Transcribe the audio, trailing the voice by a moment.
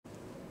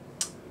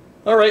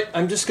Alright,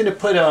 I'm just going to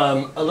put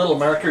a little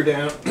marker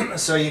down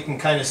so you can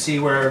kind of see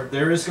where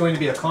there is going to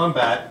be a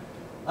combat.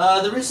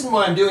 The reason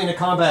why I'm doing a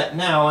combat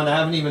now, and I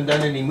haven't even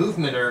done any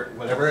movement or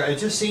whatever, it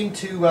just seemed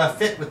to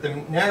fit with the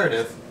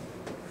narrative.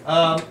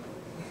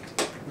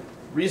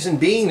 Reason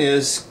being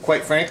is,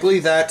 quite frankly,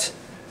 that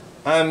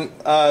I'm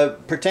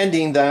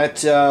pretending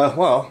that,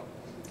 well,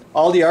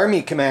 all the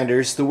army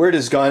commanders, the word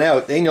has gone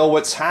out, they know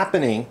what's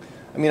happening.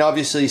 I mean,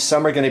 obviously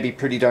some are going to be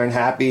pretty darn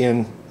happy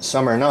and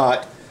some are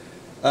not.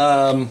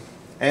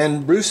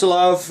 And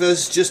Brusilov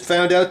has just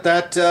found out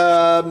that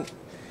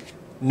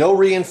no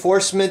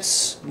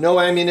reinforcements, no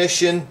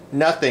ammunition,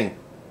 nothing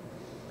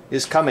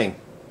is coming.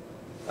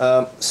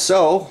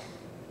 So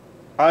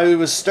I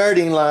was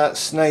starting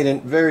last night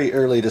and very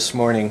early this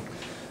morning.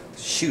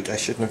 Shoot, I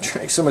shouldn't have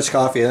drank so much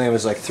coffee. I think it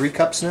was like 3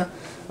 cups now.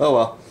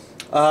 Oh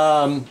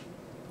well.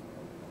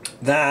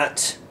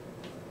 That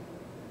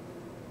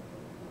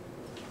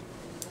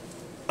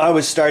I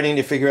was starting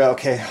to figure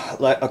out,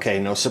 okay,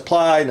 no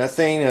supply,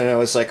 nothing, and I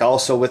was like,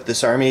 also with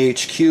this Army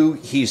HQ,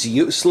 he's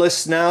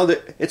useless now.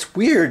 It's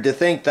weird to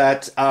think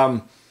that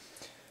I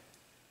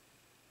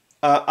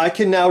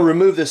can now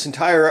remove this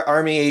entire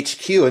Army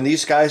HQ, and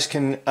these guys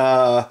can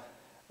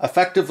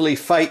effectively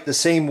fight the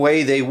same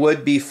way they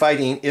would be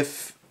fighting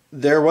if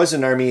there was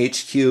an Army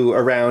HQ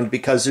around,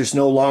 because there's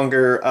no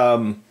longer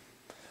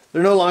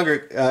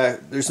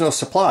there's no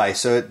supply,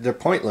 so they're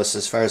pointless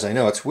as far as I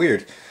know. It's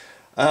weird.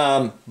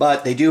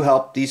 But they do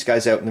help these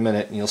guys out in a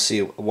minute, and you'll see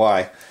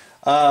why.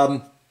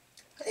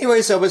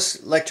 Anyways, I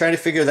was like trying to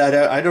figure that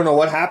out. I don't know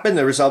what happened.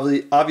 There was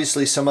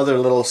obviously some other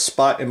little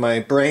spot in my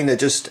brain that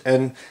just,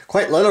 and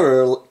quite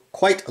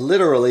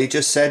literally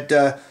just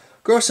said,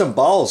 grow some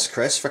balls,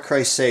 Chris, for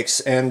Christ's sakes,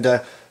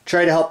 and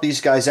try to help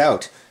these guys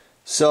out.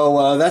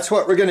 So that's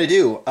what we're going to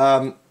do.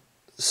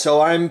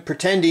 So I'm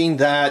pretending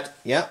that,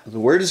 yeah, the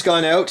word has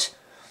gone out.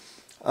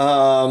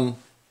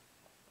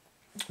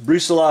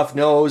 Brusilov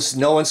knows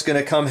no one's going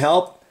to come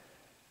help,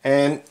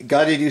 and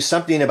got to do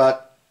something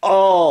about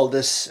all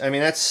this. I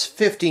mean, that's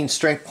 15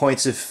 strength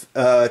points of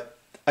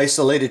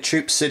isolated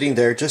troops sitting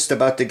there just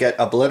about to get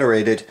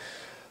obliterated.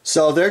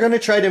 So they're going to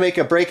try to make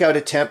a breakout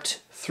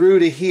attempt through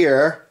to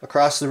here,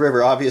 across the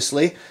river,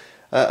 obviously.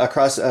 I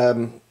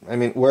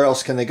mean, where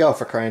else can they go,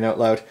 for crying out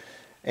loud?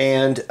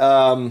 And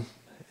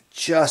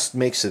just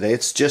makes it,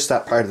 it's just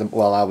that part of the,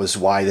 well, that was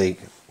why they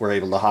were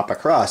able to hop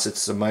across.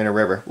 It's a minor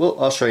river. Well,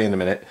 I'll show you in a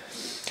minute.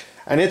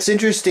 And it's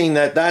interesting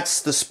that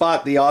that's the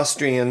spot the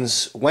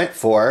Austrians went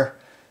for,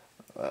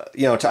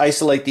 you know, to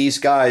isolate these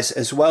guys,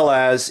 as well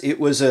as it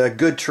was a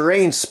good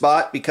terrain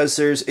spot because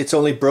it's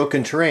only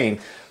broken terrain.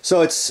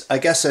 So it's, I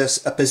guess,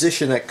 a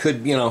position that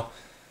could, you know,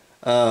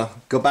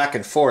 go back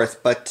and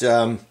forth. But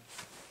yeah,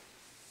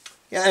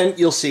 and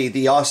you'll see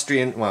the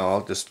Austrian, well,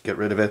 I'll just get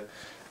rid of it.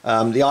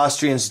 The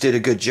Austrians did a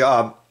good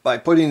job by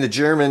putting the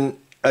German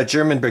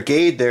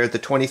brigade there, the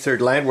 23rd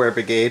Landwehr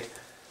Brigade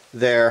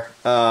there,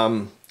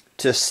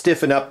 to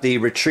stiffen up the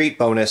retreat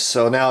bonus.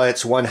 So now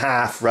it's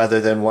 1/2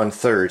 rather than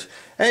 1/3.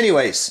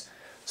 Anyways,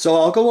 so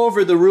I'll go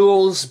over the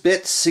rules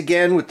bits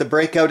again with the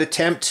breakout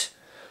attempt.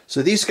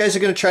 So these guys are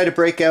going to try to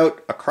break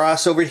out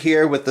across over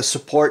here with the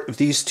support of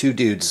these two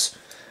dudes.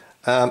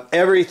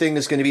 Everything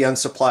is going to be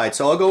unsupplied.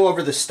 So I'll go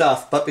over the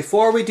stuff. But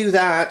before we do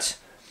that,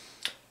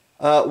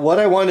 what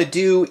I want to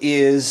do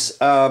is,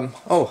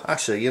 oh,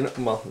 actually, you know,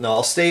 well, no,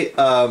 I'll stay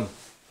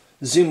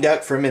zoomed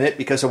out for a minute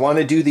because I want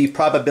to do the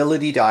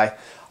probability die.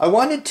 I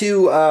wanted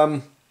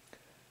to,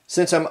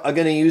 since I'm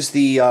going to use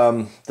the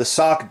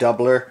sock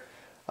doubler,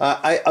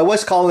 I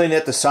was calling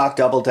it the sock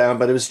double down,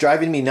 but it was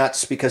driving me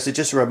nuts because it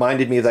just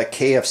reminded me of that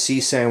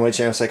KFC sandwich,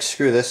 and I was like,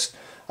 screw this,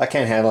 I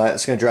can't handle that,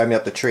 it's going to drive me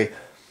up the tree.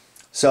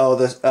 So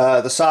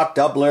the sock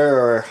doubler,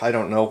 or I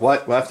don't know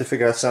what, we'll have to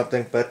figure out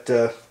something, but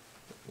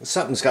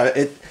something's got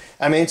it.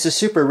 I mean, it's a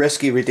super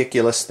risky,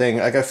 ridiculous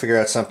thing. I got to figure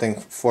out something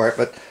for it,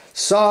 but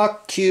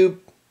sock, cube,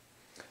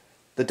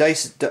 the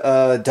dice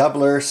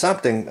doubler,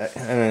 something. I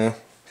don't know.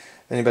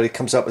 Anybody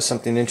comes up with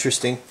something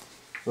interesting,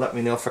 let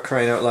me know, for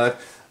crying out loud.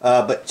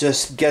 But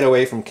just get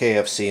away from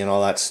KFC and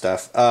all that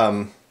stuff.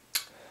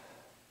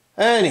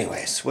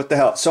 Anyways, what the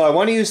hell. So I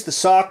want to use the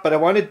sock, but I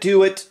want to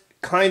do it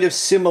kind of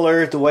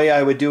similar the way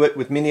I would do it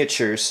with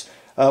miniatures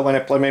when I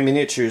play my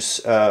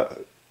miniatures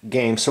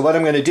game. So what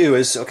I'm going to do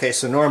is, okay,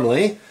 so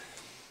normally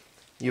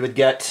you would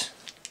get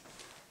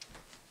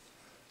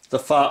the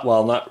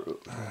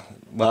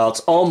well, it's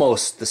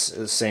almost the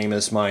same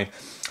as mine,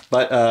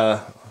 but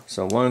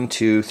so 1,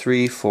 2,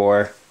 3,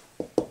 4,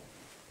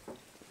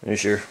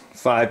 there's your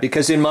 5,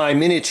 because in my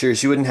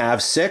miniatures you wouldn't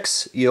have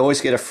 6, you always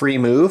get a free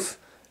move,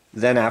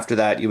 then after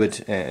that you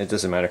would, it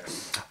doesn't matter.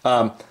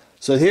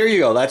 So here you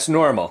go, that's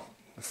normal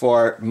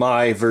for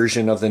my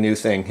version of the new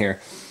thing here.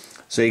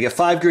 So you get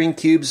 5 green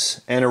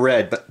cubes and a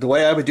red, but the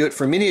way I would do it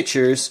for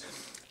miniatures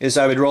is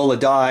I would roll a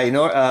die.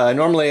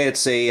 Normally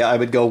it's I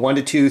would go 1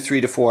 to 2, 3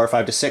 to 4,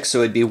 5 to 6.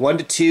 So it'd be 1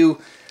 to 2,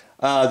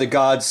 the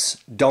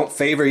gods don't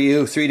favor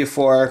you. 3 to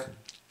 4,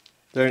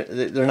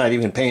 they're not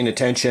even paying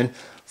attention.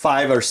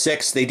 5 or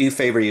 6, they do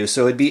favor you.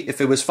 So it'd be, if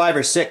it was 5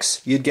 or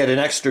 6, you'd get an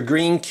extra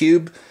green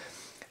cube,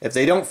 If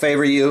they don't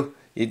favor you,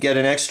 you'd get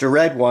an extra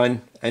red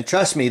one. And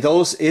trust me,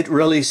 those, it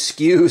really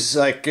skews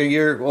like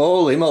you're,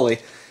 holy moly.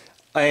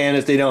 And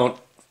if they don't,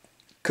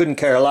 couldn't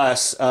care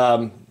less.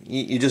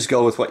 You just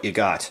go with what you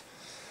got.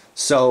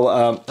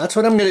 So that's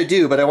what I'm going to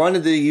do, but I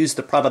wanted to use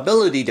the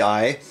probability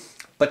die.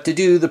 But to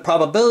do the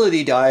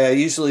probability die, I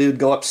usually would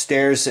go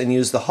upstairs and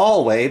use the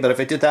hallway, but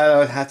if I did that, I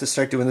would have to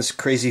start doing this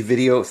crazy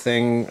video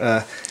thing.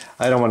 I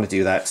don't want to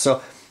do that.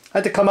 So I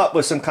had to come up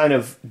with some kind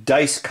of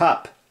dice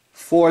cup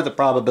for the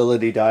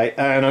probability die,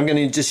 and I'm going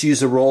to just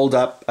use a rolled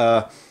up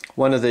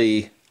one of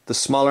the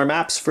smaller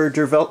maps for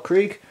Der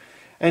Welktrieg,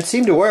 and it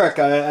seemed to work.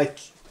 I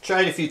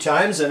tried a few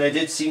times, and I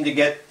did seem to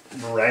get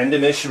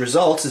randomish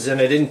results, as in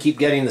I didn't keep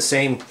getting the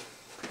same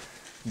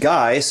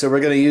guy. So we're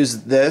going to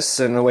use this,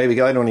 and away we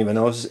go. I don't even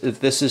know if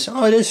this is,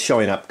 oh, it is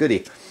showing up,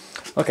 goody.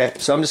 Okay,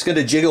 so I'm just going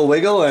to jiggle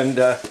wiggle, and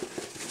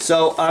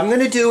so I'm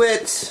going to do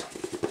it.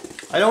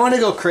 I don't want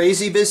to go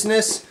crazy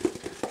business,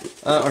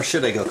 or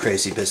should I go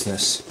crazy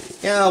business?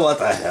 Yeah, what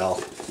the hell.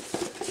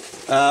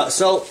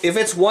 So if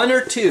it's 1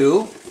 or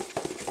 2,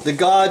 the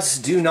gods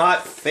do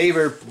not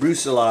favor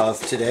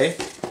Brusilov today.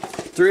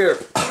 3 or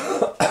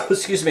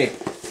excuse me,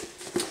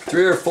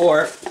 3 or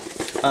 4,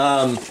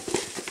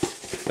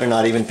 they're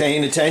not even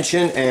paying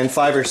attention, and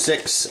 5 or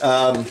 6,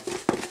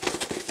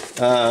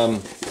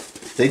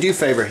 they do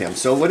favor him.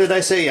 So what did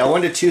I say? Yeah,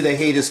 1 to 2, they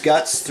hate his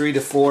guts. 3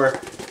 to 4,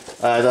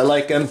 they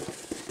like him.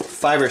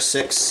 5 or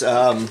 6,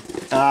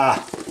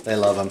 they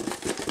love him.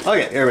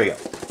 Okay, here we go.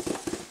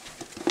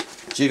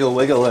 Jiggle,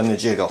 wiggle, and the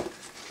jiggle.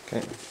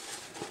 Okay.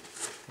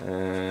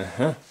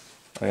 I'm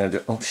gonna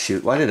do. Oh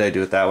shoot! Why did I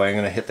do it that way? I'm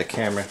gonna hit the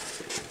camera.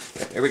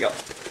 Okay, here we go.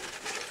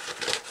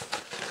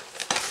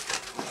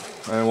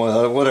 And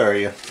what are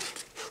you?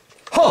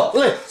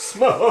 Holy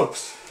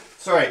smokes!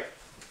 Sorry.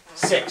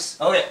 6.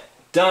 Okay,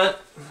 done.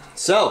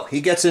 So he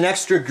gets an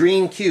extra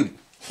green cube.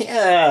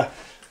 Yeah,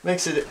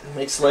 makes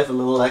life a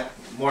little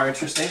more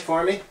interesting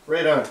for me.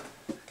 Right on.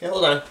 Okay,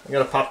 hold on. I'm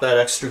gonna pop that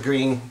extra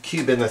green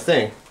cube in the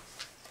thing.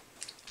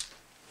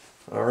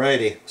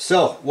 Alrighty.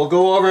 So we'll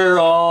go over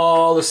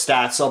all the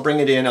stats. I'll bring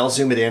it in. I'll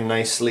zoom it in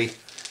nicely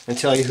and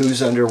tell you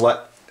who's under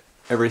what,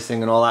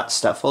 everything, and all that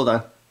stuff. Hold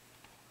on.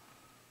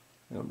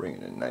 I'll bring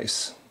it in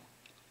nice.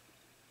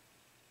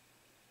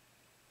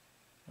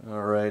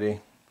 Alrighty.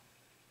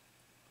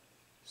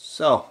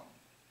 So.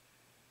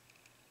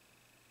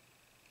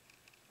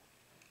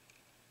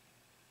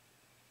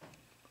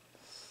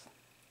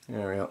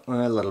 There we go.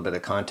 A little bit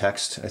of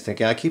context. I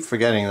think, yeah, I keep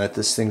forgetting that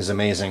this thing's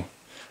amazing.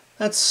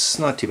 That's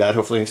not too bad.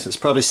 Hopefully it's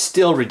probably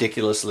still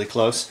ridiculously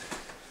close.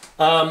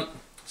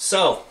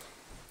 So,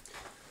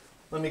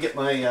 let me get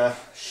my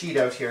sheet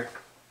out here.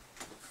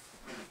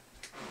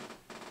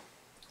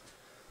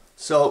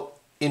 So,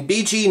 in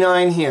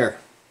BG9 here,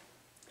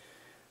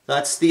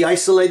 that's the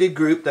isolated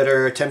group that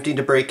are attempting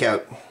to break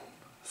out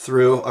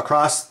through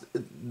across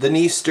the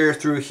Dniester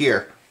through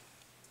here.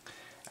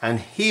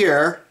 And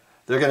here,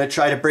 they're going to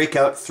try to break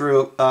out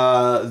through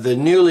the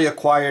newly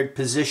acquired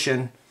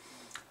position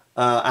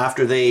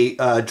after they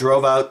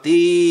drove out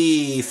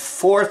the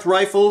 4th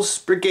Rifles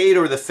Brigade,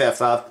 or the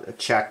 5th, I'll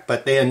check,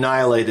 but they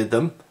annihilated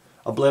them,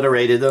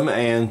 obliterated them,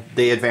 and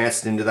they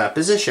advanced into that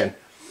position.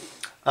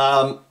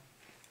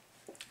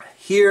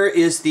 Here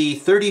is the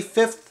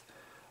 35th,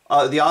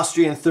 the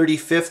Austrian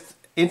 35th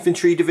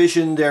Infantry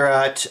Division. They're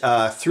at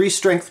 3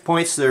 strength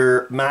points.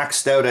 They're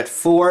maxed out at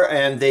 4,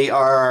 and they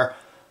are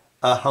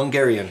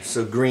Hungarian,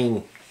 so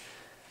green.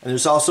 And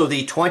there's also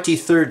the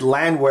 23rd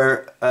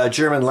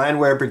German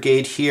Landwehr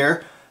Brigade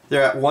here.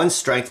 They're at 1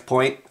 strength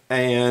point,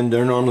 and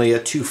they're normally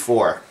at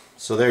 2-4.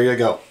 So there you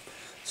go.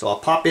 So I'll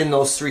pop in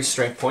those 3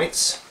 strength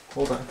points.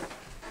 Hold on.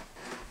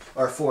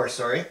 Or 4,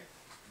 sorry.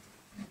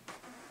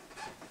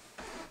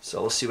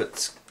 So we'll see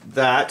what's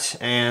that,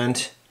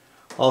 and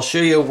I'll show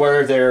you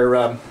where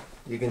they're,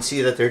 you can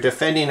see that they're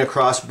defending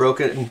across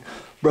broken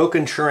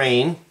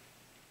terrain.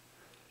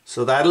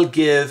 So that'll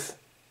give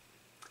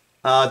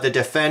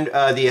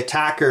the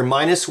attacker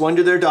 -1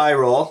 to their die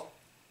roll,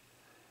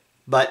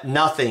 but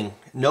nothing,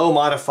 no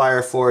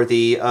modifier for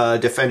the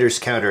defender's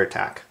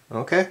counterattack.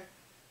 Okay,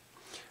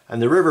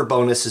 and the river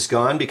bonus is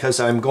gone because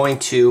I'm going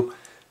to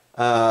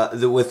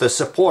with the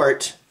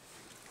support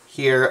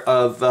here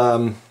of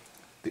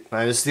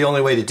this is the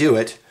only way to do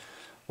it,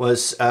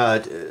 was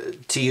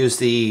to use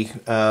the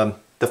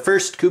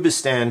 1st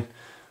Kubestan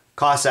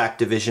Cossack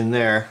Division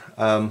there.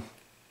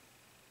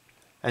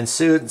 And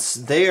since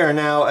they are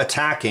now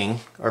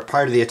attacking, or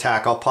part of the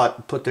attack, I'll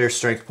put their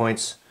strength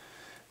points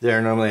there.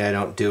 Normally I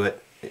don't do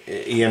it,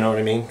 you know what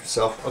I mean?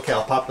 So, okay,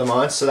 I'll pop them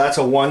on. So that's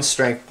a 1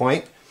 strength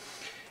point.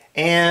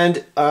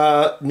 And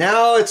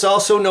now it's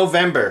also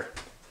November.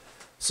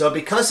 So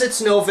because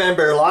it's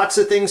November, lots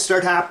of things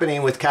start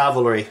happening with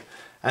cavalry.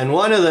 And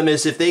one of them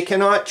is if they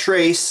cannot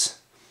trace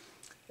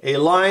a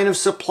line of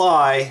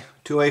supply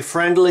to a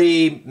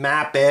friendly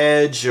map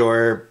edge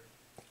or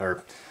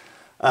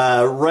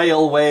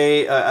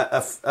railway,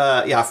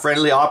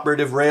 friendly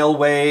operative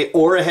railway,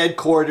 or a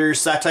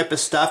headquarters, that type of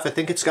stuff. I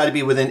think it's got to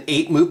be within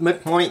 8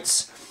 movement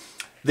points.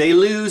 They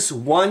lose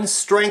 1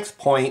 strength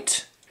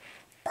point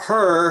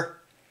per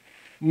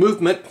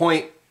movement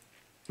point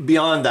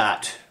beyond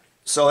that.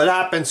 So it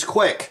happens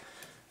quick.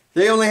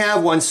 They only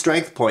have one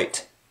strength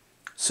point.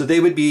 So they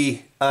would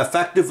be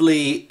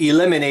effectively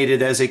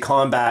eliminated as a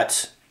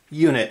combat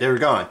unit. They're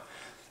gone.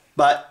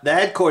 But the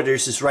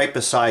headquarters is right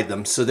beside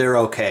them, so they're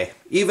okay.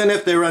 Even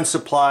if they're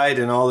unsupplied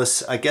and all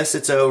this, I guess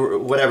it's a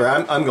whatever.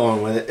 I'm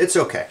going with it. It's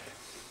okay.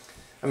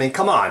 I mean,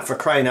 come on, for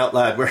crying out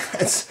loud.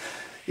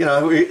 You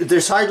know,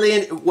 there's hardly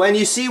any, when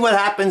you see what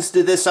happens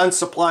to this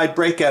unsupplied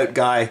breakout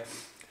guy,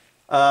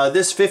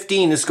 this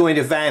 15 is going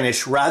to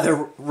vanish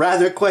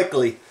rather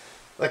quickly.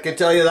 I can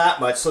tell you that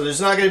much. So there's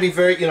not going to be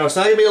it's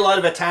not going to be a lot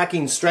of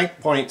attacking strength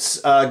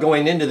points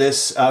going into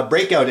this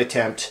breakout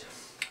attempt.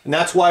 And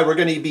that's why we're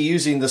going to be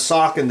using the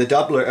sock and the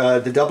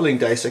doubler, the doubling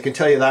dice. I can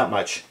tell you that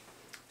much.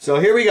 So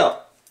here we go.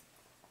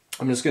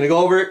 I'm just going to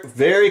go over it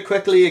very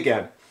quickly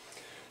again.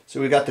 So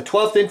we got the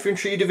 12th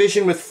Infantry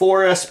Division with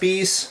 4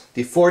 SPs,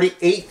 the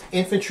 48th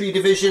Infantry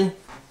Division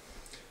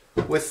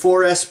with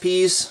 4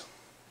 SPs,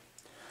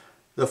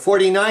 the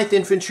 49th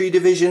Infantry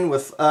Division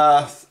with 3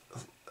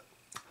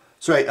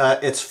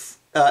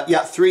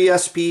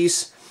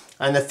 SPs,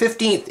 and the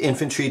 15th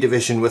Infantry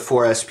Division with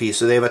 4 SPs.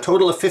 So they have a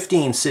total of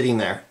 15 sitting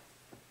there.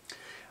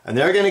 And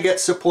they're going to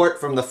get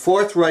support from the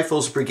 4th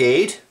Rifles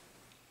Brigade,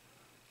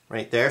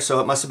 right there.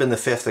 So it must have been the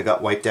 5th that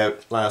got wiped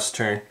out last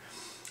turn.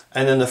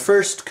 And then the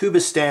 1st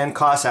Kubestan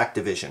Cossack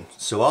Division.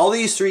 So all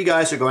these 3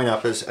 guys are going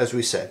up, as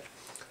we said.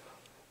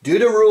 Due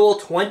to Rule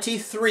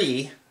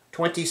 23,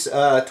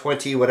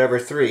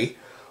 3,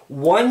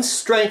 1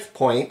 strength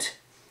point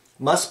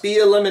must be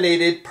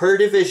eliminated per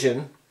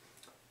division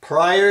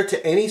prior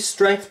to any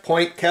strength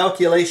point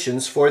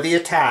calculations for the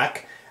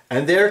attack,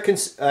 and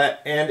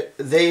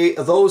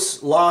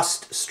those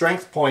lost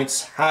strength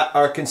points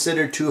are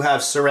considered to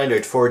have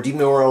surrendered for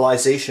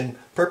demoralization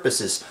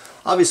purposes.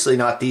 Obviously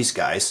not these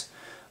guys,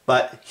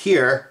 but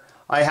here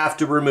I have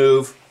to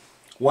remove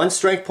 1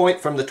 strength point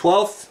from the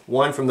 12th,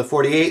 1 from the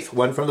 48th,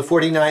 1 from the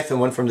 49th,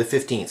 and 1 from the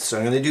 15th. So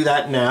I'm going to do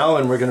that now,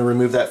 and we're going to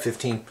remove that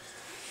 15.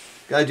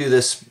 Gotta do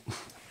this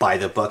by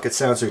the book. It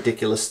sounds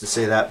ridiculous to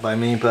say that by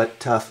me,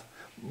 but tough.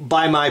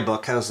 By my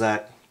book, how's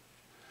that?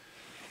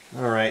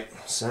 Alright,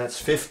 so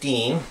that's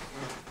 15.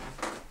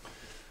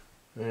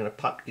 I'm going to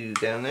pop you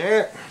down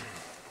there.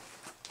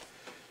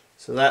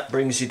 So that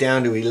brings you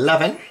down to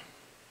 11.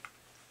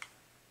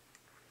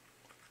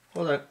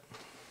 Hold on.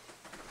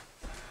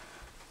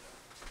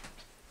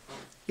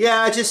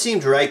 Yeah, it just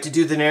seemed right to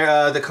do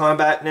the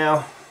combat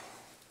now.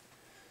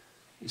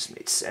 Just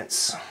made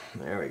sense.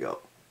 There we go.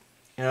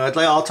 You know,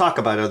 I'll talk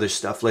about other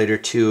stuff later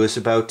too. It's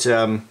about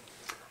I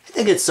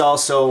think it's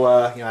also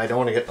I don't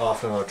want to get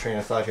off on a train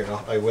of thought here.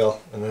 I will,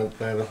 and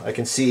then I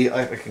can see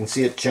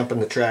it jumping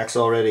the tracks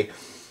already.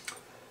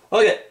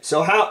 Okay,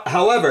 so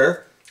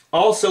however,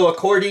 also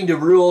according to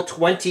Rule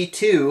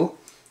 22,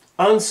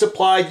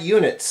 unsupplied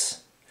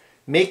units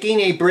making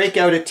a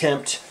breakout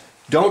attempt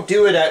don't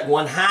do it at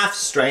 1/2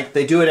 strength.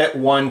 They do it at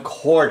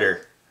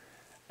 1/4,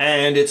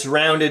 and it's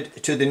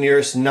rounded to the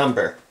nearest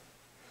number.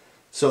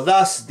 So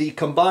thus, the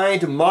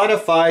combined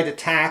modified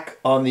attack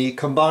on the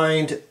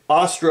combined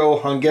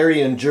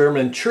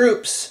Austro-Hungarian-German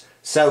troops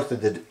south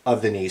of the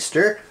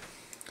Dniester,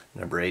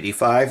 number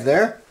 85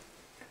 there,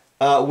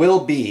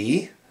 will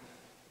be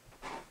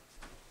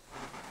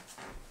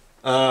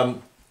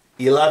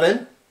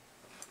 11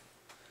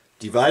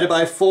 divided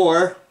by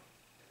 4,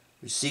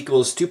 which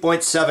equals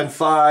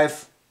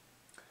 2.75,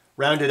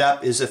 rounded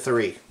up is a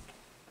 3.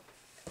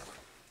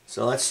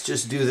 So let's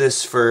just do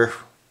this for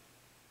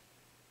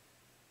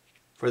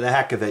the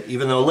heck of it,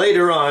 even though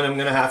later on I'm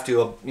going to have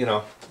to,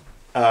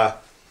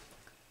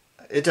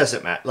 it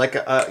doesn't matter. Like,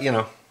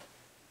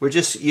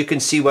 you can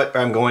see what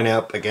I'm going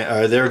up against,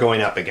 or they're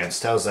going up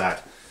against. How's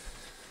that?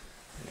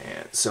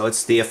 And so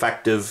it's the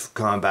effective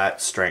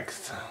combat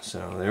strength.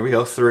 So there we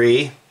go,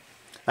 3.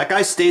 That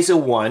guy stays a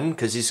 1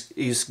 because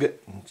he's good.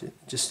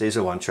 Just stays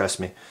a 1, trust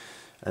me.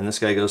 And this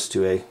guy goes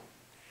to a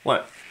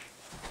 1.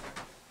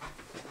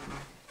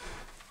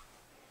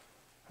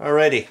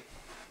 Alrighty.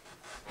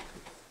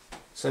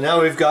 So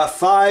now we've got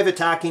 5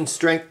 attacking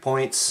strength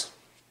points.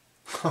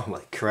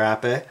 Holy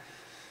crap, eh?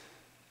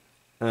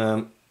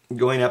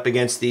 Going up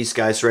against these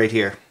guys right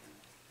here.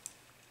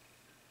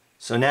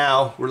 So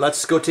now,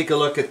 let's go take a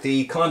look at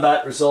the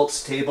combat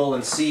results table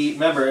and see.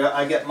 Remember,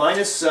 I get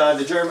minus,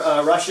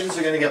 the Russians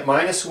are going to get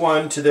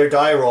 -1 to their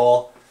die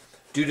roll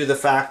due to the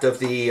fact of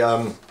the,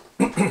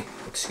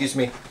 excuse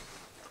me,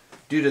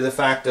 due to the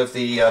fact of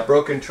the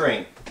broken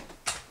train.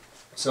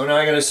 So now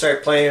I'm going to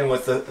start playing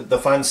with the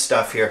fun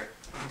stuff here.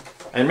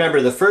 And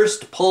remember, the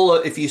first pull,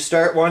 if you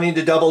start wanting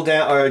to double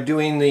down, or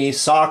doing the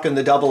sock and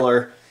the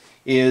doubler,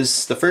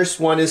 is the first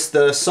one is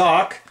the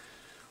sock,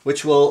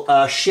 which will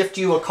shift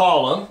you a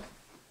column.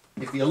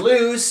 If you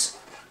lose,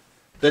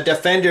 the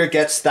defender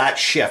gets that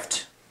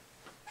shift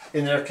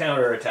in their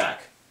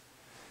counterattack.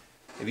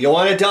 If you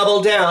want to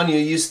double down, you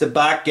use the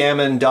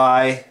backgammon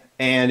die,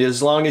 and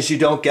as long as you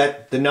don't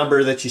get the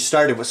number that you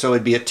started with, so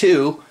it'd be a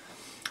 2,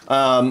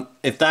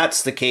 if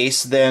that's the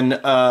case, then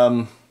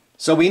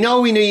so we know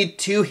we need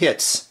 2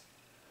 hits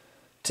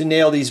to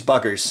nail these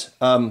buggers.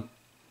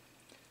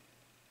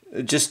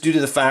 Just due to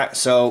the fact,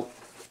 so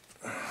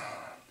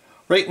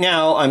right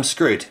now I'm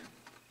screwed.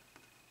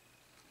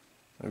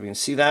 You can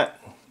see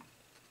that,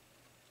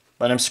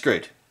 but I'm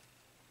screwed.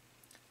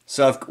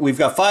 So we've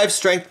got 5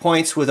 strength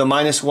points with a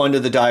 -1 to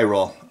the die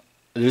roll.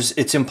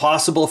 It's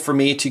impossible for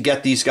me to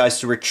get these guys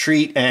to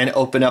retreat and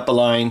open up a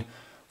line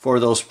for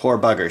those poor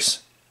buggers.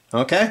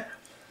 Okay?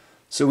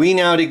 So we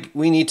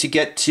need to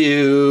get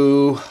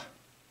to,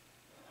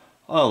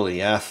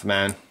 holy F,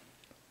 man.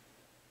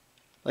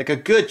 Like a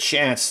good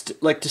chance,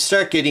 to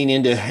start getting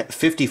into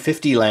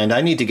 50-50 land,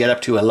 I need to get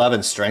up to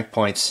 11 strength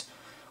points.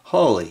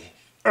 Holy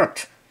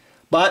earth.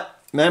 But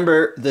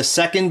remember, the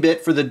second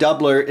bit for the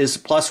doubler is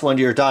 +1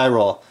 to your die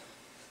roll.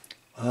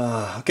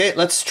 Okay,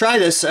 let's try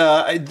this.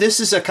 This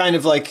is a kind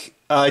of like,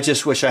 I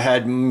just wish I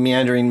had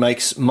Meandering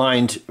Mike's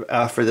mind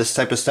for this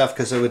type of stuff,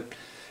 because I would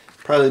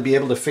probably be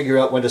able to figure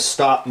out when to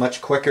stop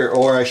much quicker,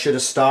 or I should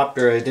have stopped,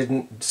 or I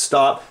didn't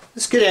stop.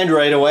 This could end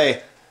right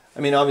away. I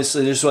mean,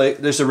 obviously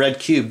there's a red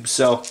cube,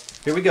 so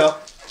here we go.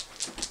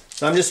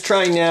 So I'm just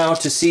trying now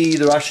to see,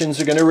 the Russians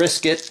are going to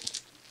risk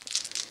it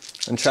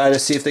and try to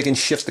see if they can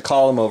shift the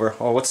column over.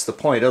 Oh, what's the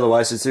point?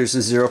 Otherwise, there's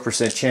a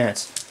 0%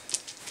 chance.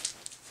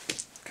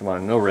 Come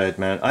on, no red,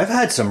 man. I've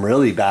had some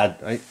really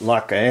bad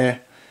luck, eh?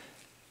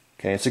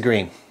 Okay, it's a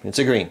green. It's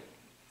a green.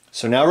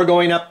 So now we're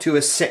going up to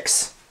a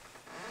 6.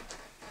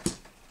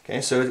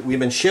 Okay, so we've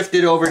been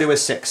shifted over to a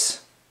 6.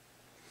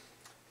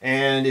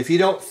 And if you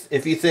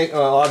think,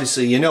 well,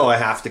 obviously you know I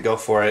have to go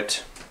for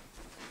it.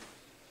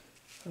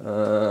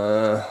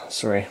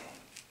 Sorry.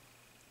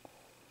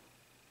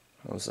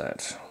 What was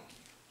that?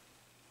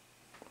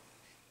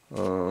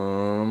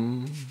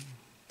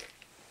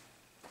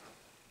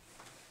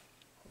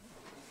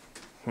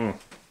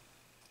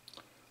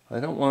 I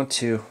don't want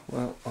to.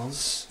 Well,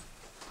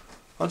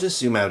 I'll just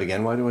zoom out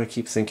again. Why do I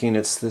keep thinking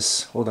it's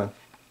this? Hold on.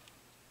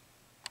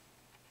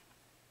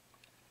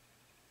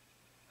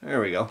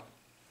 There we go.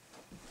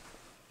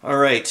 All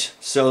right.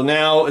 So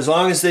now, as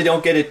long as they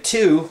don't get a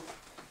 2,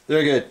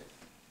 they're good.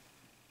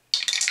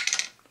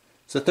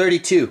 So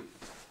 32.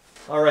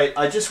 All right.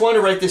 I just want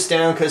to write this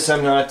down because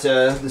I'm not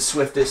the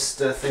swiftest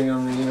thing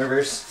on the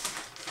universe.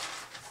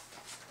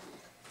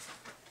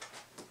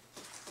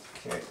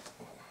 Okay.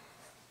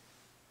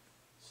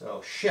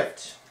 So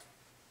shift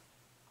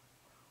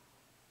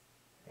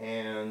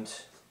and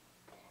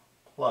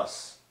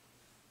plus.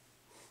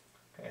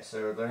 Okay,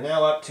 so they're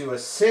now up to a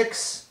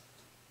 6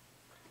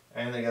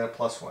 and they got a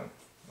 +1.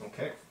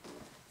 Okay.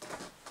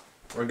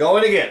 We're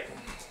going again.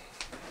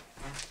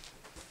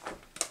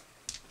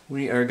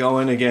 We are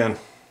going again.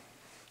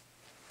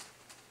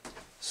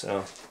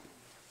 So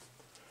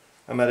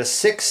I'm at a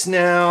 6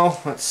 now.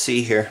 Let's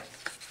see here.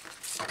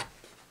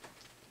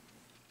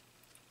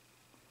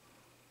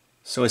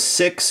 So a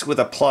 6 with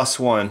a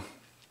 +1.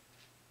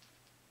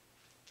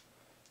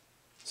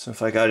 So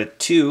if I got a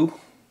 2,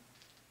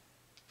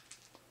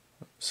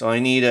 so I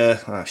need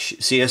a, oh,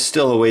 see, it's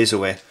still a ways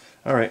away.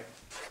 All right.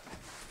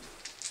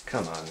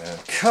 Come on, man.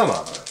 Come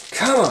on.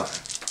 Come on.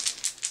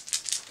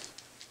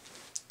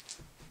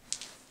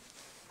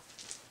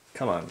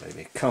 Come on,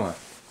 baby. Come on.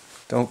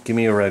 Don't give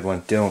me a red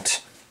one.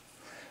 Don't.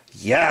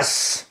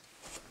 Yes!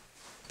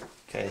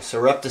 Okay, so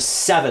we're up to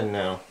 7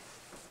 now.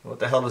 What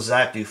the hell does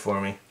that do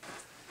for me?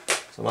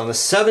 So I'm on the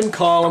 7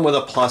 column with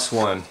a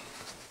 +1.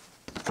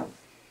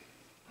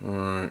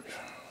 Alright.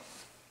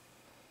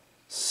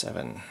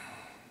 7.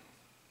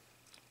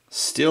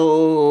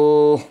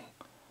 Still,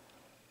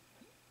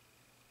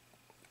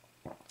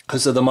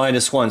 because of the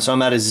 -1, so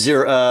I'm at a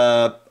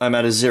 0. I'm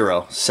at a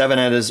 0.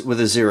 7 with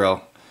a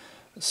 0.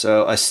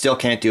 So I still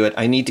can't do it.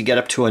 I need to get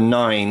up to a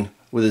 9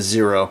 with a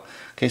 0.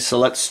 Okay, so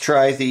let's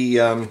try the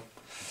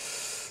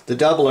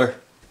doubler.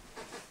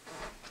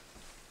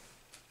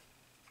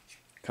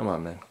 Come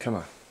on, man. Come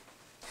on.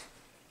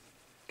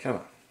 Come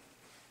on.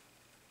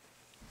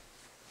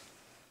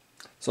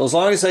 So as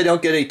long as I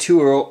don't get a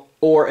 2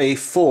 or a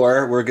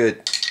 4, we're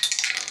good.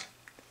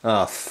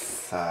 Oh,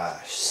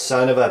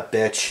 son of a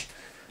bitch.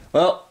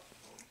 Well,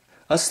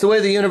 that's the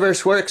way the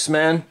universe works,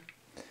 man.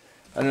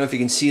 I don't know if you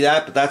can see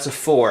that, but that's a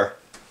 4.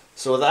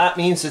 So that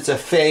means it's a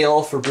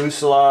fail for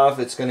Brusilov.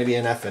 It's going to be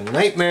an effing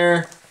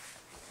nightmare.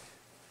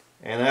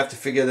 And I have to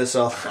figure this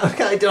all out.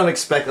 I don't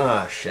expect...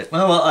 Oh, shit.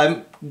 Well,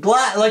 I'm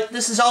glad... Like,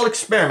 this is all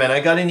experiment. I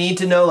gotta need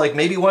to know, like,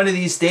 maybe one of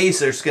these days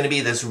there's going to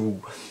be this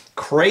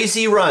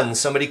crazy run.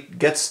 Somebody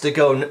gets to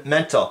go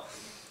mental.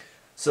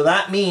 So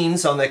that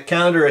means on the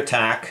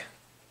counterattack...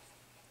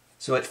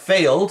 So it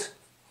failed.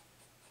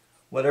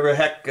 Whatever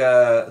heck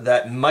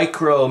that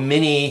micro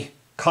mini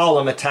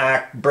column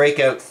attack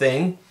breakout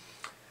thing.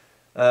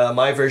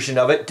 My version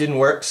of it didn't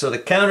work. So the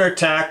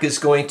counterattack is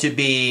going to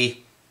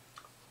be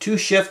 2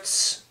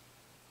 shifts.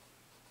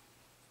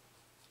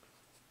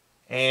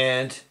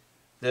 And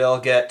they'll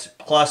get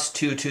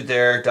 +2 to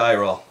their die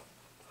roll.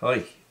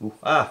 Oy. Ooh,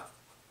 ah.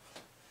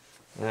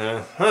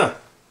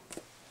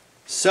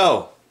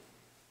 So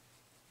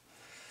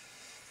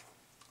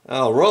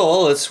I'll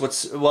roll.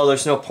 Well,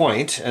 there's no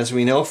point. As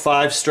we know,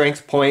 5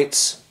 strength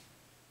points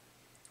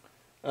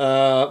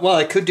Well,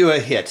 I could do a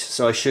hit,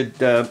 so I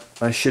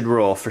should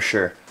roll for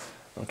sure.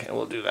 Okay,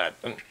 we'll do that.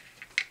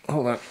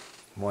 Hold on.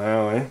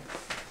 Wow, eh?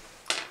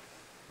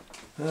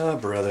 Oh,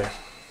 brother.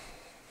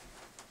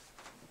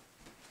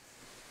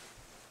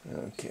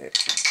 Okay.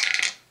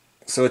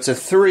 So it's a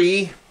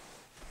 3.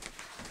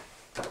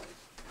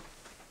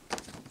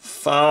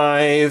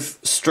 5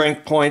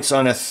 strength points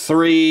on a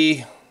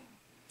 3.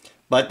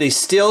 But they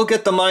still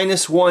get the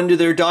 -1 to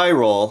their die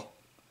roll.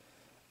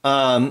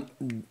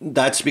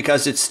 That's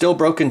because it's still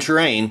broken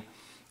terrain.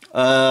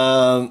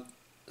 So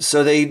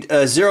they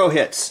 0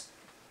 hits.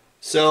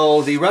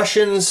 So the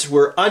Russians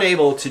were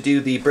unable to do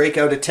the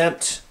breakout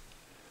attempt.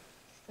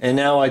 And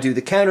now I do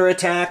the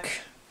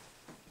counterattack.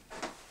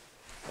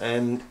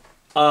 And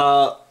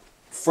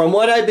from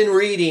what I've been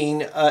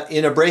reading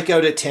in a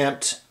breakout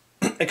attempt,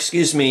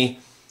 excuse me,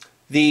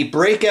 the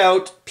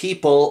breakout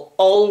people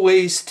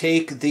always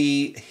take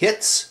the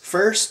hits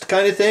first,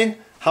 kind of thing.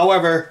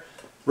 However,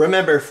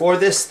 remember, for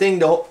this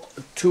thing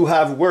to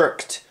have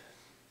worked,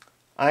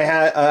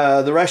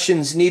 the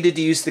Russians needed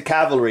to use the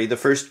cavalry, the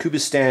 1st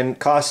Kubestan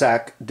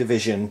Cossack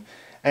Division.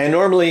 And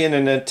normally in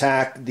an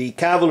attack, the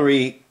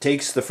cavalry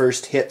takes the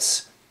first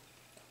hits.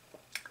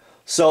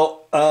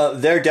 So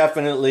they're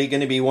definitely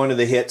going to be one of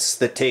the hits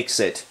that takes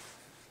it.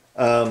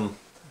 That's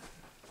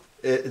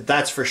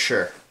for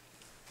sure.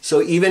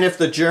 So even if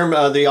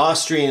the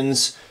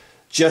Austrians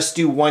just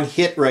do 1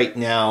 hit right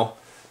now,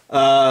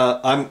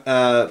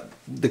 the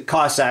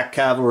Cossack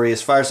cavalry,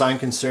 as far as I'm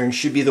concerned,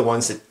 should be the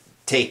ones that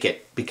take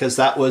it, because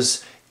that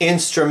was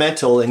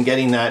instrumental in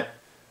getting that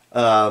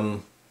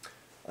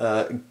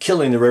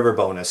killing the river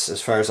bonus,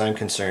 as far as I'm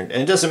concerned.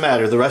 And it doesn't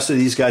matter. The rest of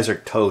these guys are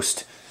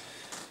toast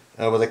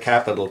with a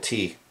capital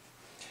T.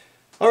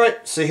 All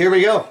right, so here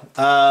we go.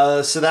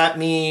 So that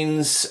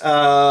means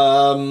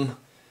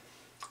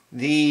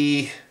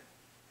the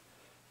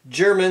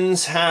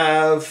Germans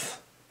have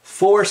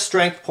 4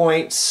 strength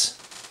points.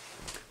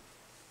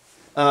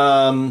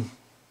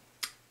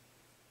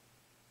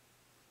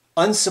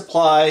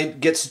 Unsupplied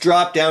gets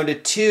dropped down to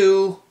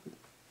 2.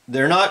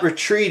 They're not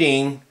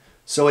retreating,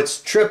 so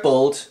it's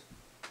tripled.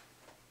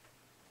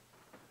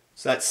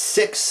 So that's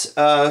 6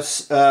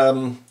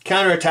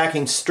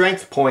 counterattacking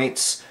strength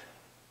points,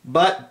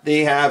 but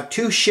they have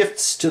 2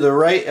 shifts to the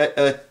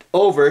right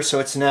over, so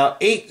it's now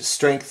 8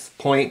 strength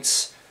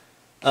points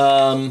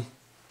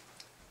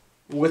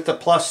with the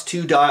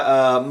 +2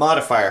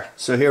 modifier.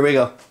 So here we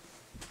go.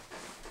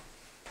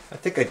 I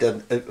think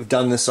I've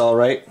done this all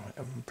right.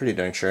 I'm pretty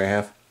darn sure I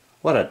have.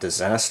 What a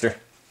disaster.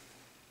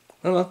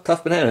 Oh well,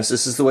 tough bananas.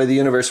 This is the way the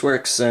universe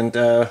works, and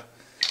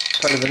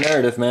part of the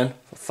narrative, man.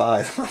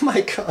 5. Oh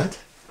my god.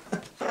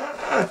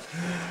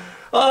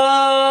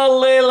 Oh,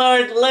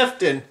 Lord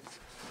Lifton.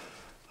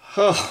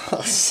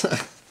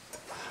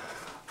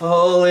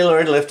 Holy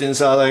Lord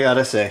Lifton's all I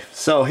gotta say.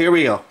 So here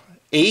we go.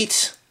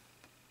 8.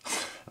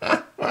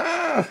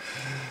 I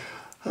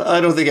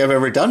don't think I've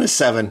ever done a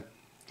 7.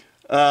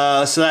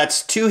 So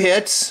that's 2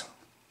 hits.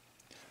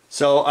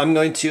 So I'm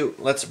going to,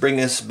 let's bring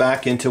this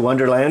back into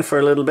Wonderland for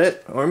a little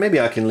bit. Or maybe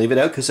I can leave it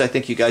out because I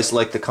think you guys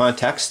like the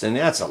context. And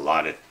that's a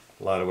lot of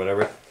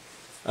whatever.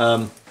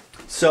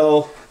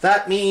 So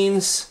that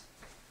means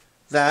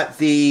that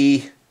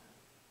the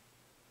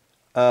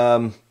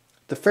 1st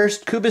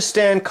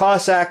Kubestan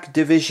Cossack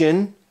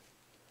Division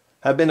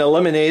have been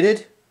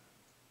eliminated.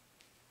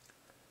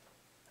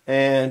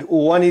 And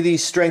one of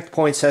these strength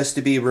points has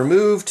to be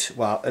removed.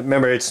 Well,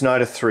 remember, it's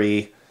not a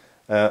 3.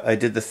 I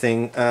did the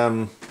thing.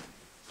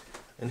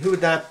 And who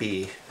would that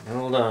be?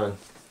 Hold on.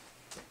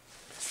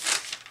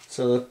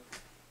 So the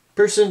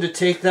person to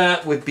take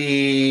that would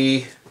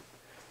be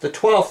the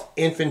 12th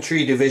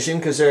Infantry Division,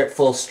 because they're at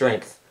full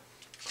strength.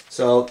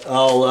 So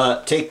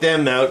I'll take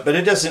them out, but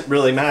it doesn't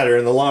really matter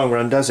in the long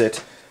run, does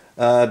it?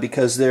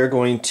 Because they're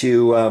going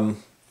to...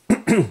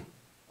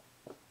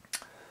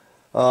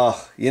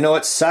 oh, you know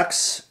what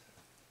sucks?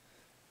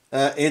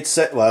 It's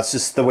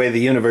just the way the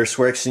universe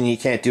works, and you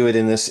can't do it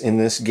in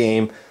this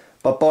game.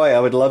 But boy, I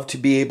would love to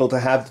be able to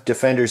have the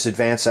defenders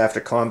advance after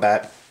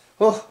combat.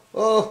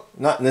 Oh,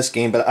 not in this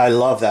game, but I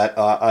love that.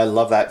 I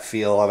love that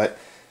feel of it.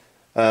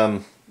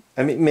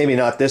 I mean, maybe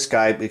not this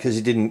guy because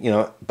he didn't, you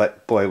know.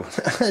 But boy,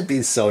 that'd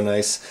be so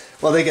nice.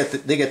 Well, they get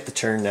the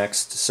turn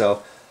next.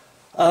 So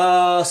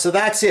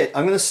that's it.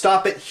 I'm going to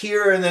stop it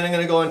here, and then I'm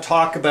going to go and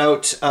talk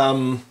about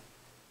some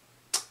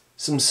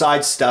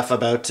side stuff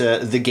about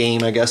the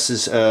game. I guess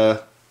is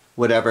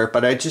whatever.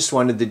 But I just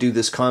wanted to do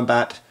this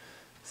combat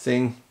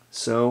thing.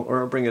 So,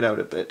 or I'll bring it out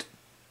a bit.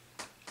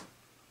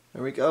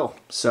 There we go.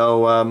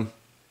 So,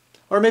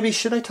 or maybe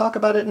should I talk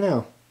about it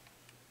now?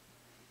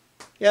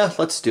 Yeah,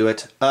 let's do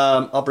it.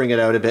 I'll bring it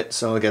out a bit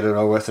so I'll get it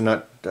over with and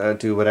not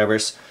do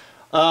whatever's.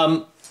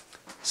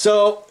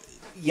 So,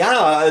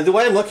 yeah, the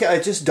way I'm looking at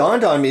it, just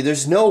dawned on me.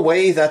 There's no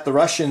way that the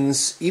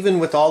Russians, even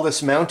with all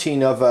this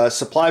mounting of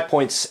supply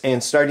points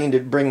and starting to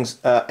bring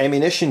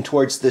ammunition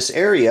towards this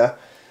area,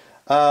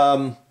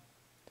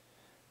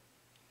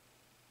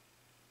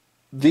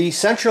 the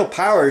Central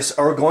Powers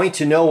are going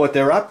to know what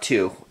they're up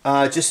to,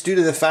 just due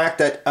to the fact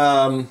that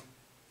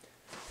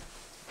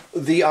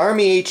The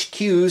army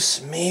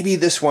HQs, maybe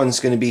this one's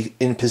going to be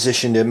in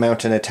position to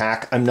mount an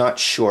attack. I'm not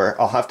sure.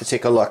 I'll have to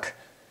take a look.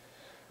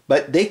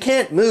 But they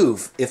can't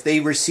move if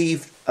they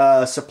receive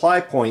supply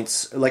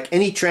points, like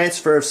any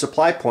transfer of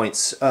supply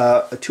points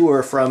to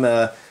or from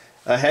an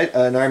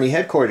army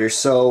headquarters,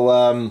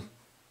 so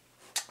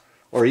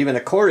or even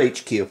a Corps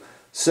HQ.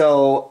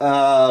 So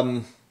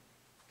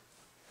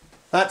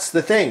that's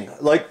the thing.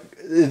 Like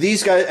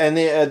these guys and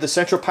the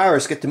Central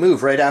Powers get to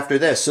move right after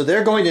this, so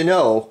they're going to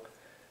know.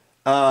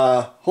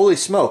 Holy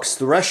smokes,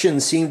 the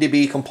Russians seem to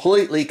be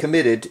completely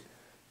committed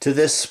to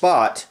this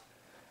spot.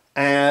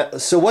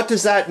 So what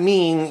does that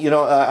mean? You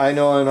know, I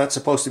know I'm not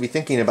supposed to be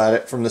thinking about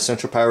it from the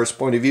Central Powers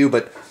point of view,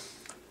 but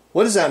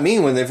what does that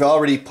mean when they've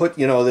already put,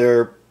 you know,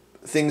 their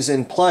things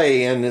in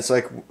play, and it's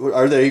like,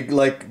 are they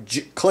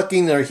like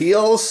clicking their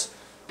heels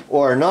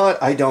or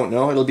not? I don't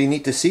know. It'll be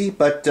neat to see.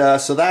 But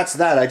so that's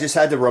that. I just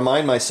had to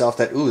remind myself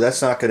that, ooh,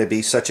 that's not going to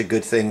be such a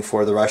good thing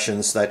for the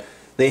Russians, that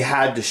they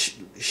had to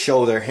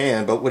show their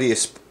hand. But what do you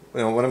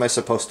know, what am I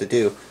supposed to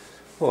do?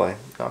 Oh, I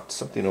knocked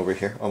something over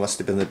here. Oh, must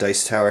have been the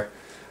dice tower.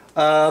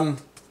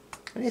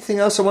 Anything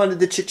else I wanted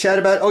to chit chat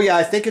about? Oh yeah,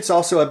 I think it's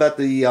also about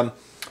the I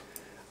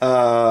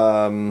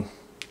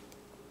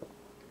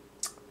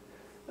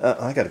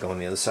gotta go on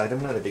the other side.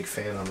 I'm not a big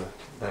fan on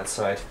that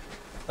side.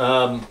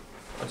 I'll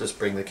just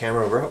bring the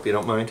camera over. Hope you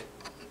don't mind.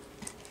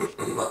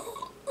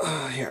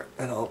 Here,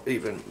 and I'll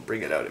even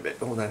bring it out a bit.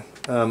 Hold on.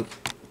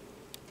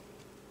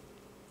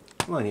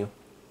 Come on, you.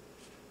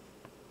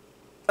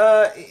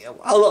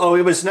 Oh,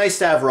 it was nice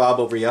to have Rob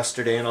over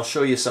yesterday, and I'll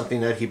show you something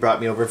that he brought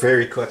me over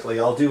very quickly.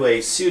 I'll do a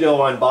pseudo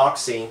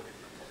unboxing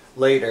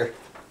later,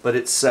 but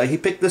it's he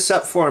picked this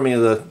up for me,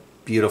 the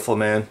beautiful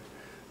man.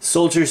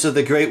 Soldiers of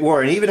the Great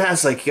War, and even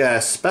has like a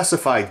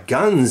specified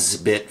guns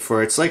bit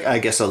for it's like, I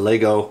guess, a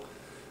Lego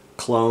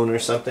clone or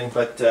something.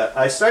 But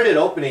I started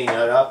opening it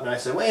up, and I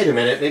said, wait a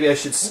minute, maybe I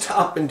should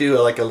stop and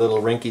do like a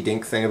little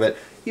rinky-dink thing of it.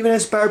 Even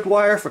has barbed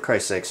wire, for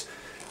Christ's sakes.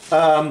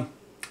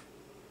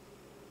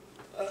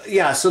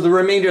 Yeah, so the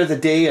remainder of the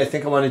day, I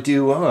think I want to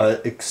do,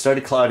 it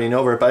started clouding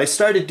over, but I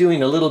started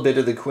doing a little bit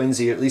of the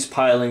Quincy, at least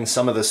piling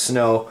some of the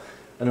snow.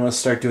 And I want to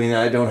start doing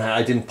that.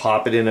 I didn't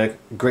pop it in a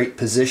great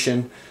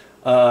position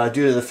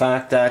due to the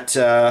fact that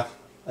I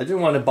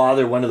didn't want to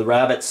bother one of the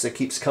rabbits that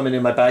keeps coming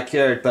in my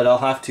backyard, but I'll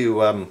have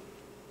to,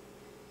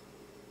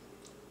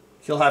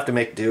 he'll have to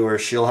make do, or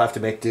she'll have to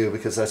make do,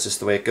 because that's just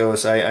the way it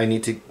goes. I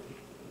need to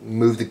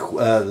move the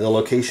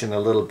location a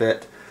little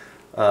bit.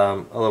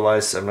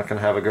 Otherwise I'm not going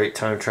to have a great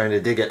time trying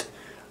to dig it.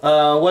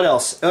 What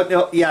else?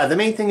 No, yeah, the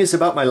main thing is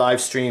about my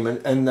live stream,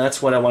 and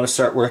that's what I want to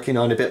start working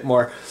on a bit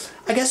more.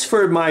 I guess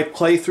for my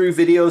playthrough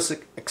videos,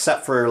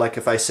 except for like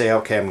if I say,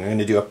 okay, I'm going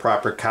to do a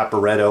proper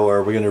Caporetto,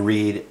 or we're going to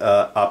read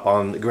up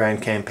on the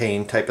Grand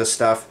Campaign type of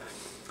stuff.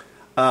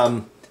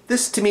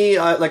 This to me,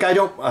 like I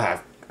don't,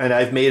 and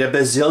I've made a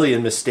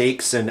bazillion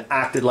mistakes and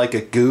acted like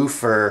a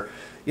goof, or,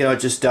 you know,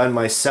 just done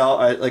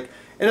myself. Like,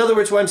 in other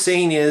words, what I'm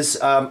saying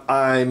is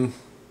I'm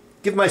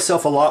give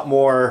myself a lot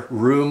more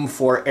room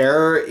for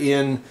error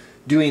in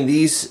doing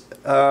these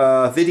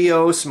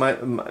videos,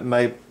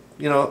 my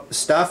you know,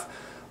 stuff.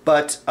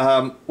 But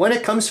when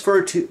it comes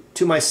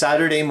to my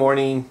Saturday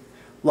morning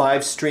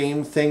live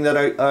stream thing that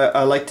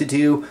I like to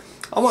do,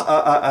 I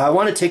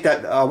want to take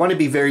that. I want to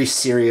be very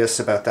serious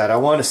about that. I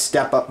want to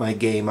step up my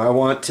game. I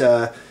want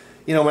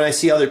you know, when I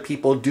see other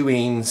people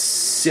doing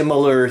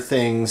similar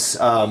things,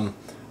 I'm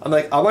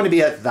like, I want to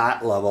be at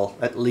that level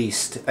at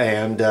least.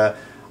 And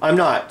I'm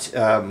not,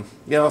 you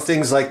know,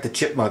 things like the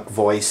chipmunk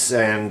voice,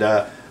 and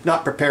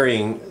not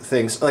preparing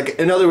things. Like,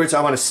 in other words,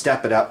 I want to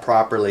step it up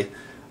properly.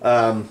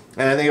 And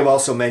I think I've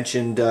also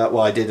mentioned,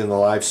 well, I did in the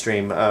live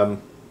stream, I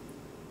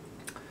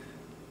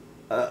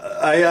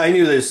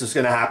knew this was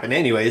going to happen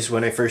anyways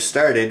when I first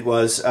started,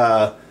 was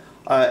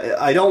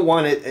I don't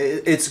want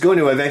it, it's going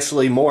to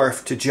eventually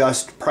morph to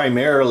just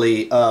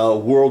primarily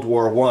World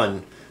War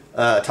I.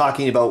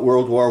 Talking about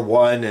World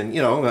War I and,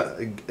 you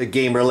know,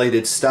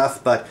 game-related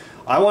stuff, but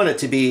I want it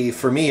to be,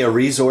 for me, a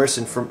resource,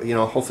 and for, you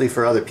know, hopefully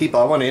for other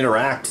people. I want to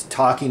interact,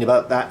 talking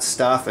about that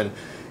stuff, and,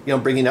 you know,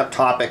 bringing up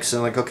topics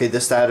and like, okay,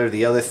 this, that, or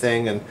the other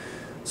thing, and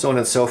so on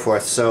and so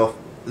forth. So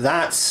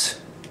that's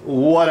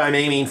what I'm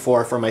aiming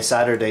for my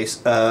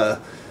Saturdays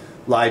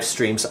live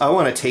streams. I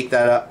want to take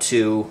that up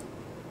to,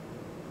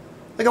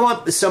 like, I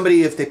want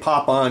somebody, if they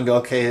pop on, go,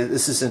 okay,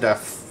 this isn't a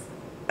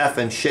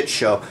effing shit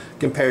show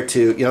compared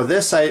to, you know,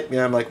 this. You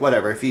know, I'm like,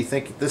 whatever. If you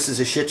think this is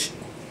a shit,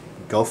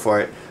 go for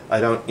it. I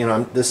don't, you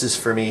know, this is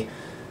for me.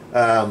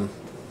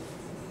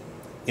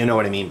 You know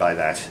what I mean by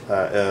that.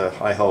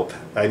 I hope.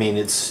 I mean,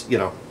 it's, you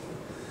know,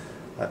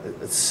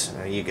 it's,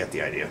 you get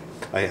the idea.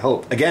 I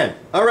hope. Again.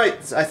 All right.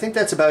 I think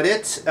that's about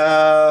it.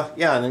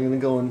 Yeah, and I'm going to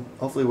go and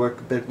hopefully work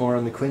a bit more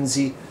on the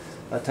Quincy,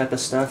 that type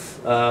of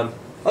stuff.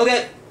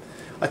 Okay.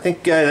 I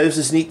think this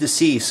is neat to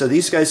see. So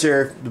these guys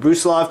are, the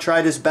Brusilov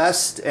tried his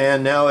best,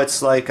 and now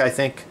it's like, I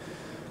think,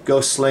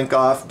 go slink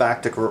off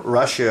back to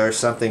Russia or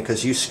something,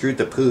 because you screwed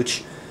the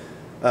pooch.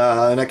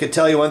 And I could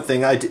tell you one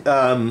thing,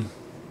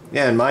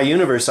 yeah, in my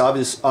universe,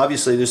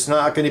 obviously there's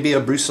not going to be a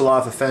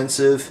Brusilov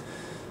offensive.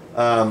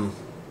 You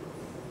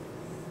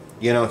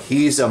know,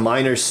 he's a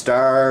minor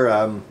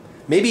star.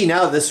 Maybe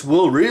now this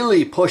will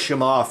really push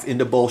him off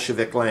into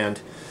Bolshevik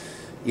land.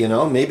 You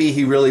know, maybe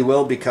he really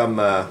will become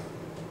a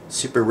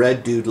super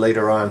red dude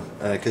later on,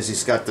 because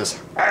he's got this,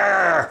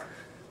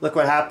 look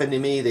what happened to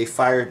me, they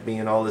fired me,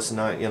 and all this, you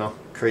know,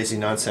 crazy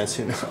nonsense.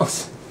 Who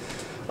knows?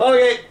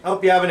 Okay,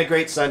 hope you're having a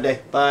great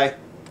Sunday. Bye.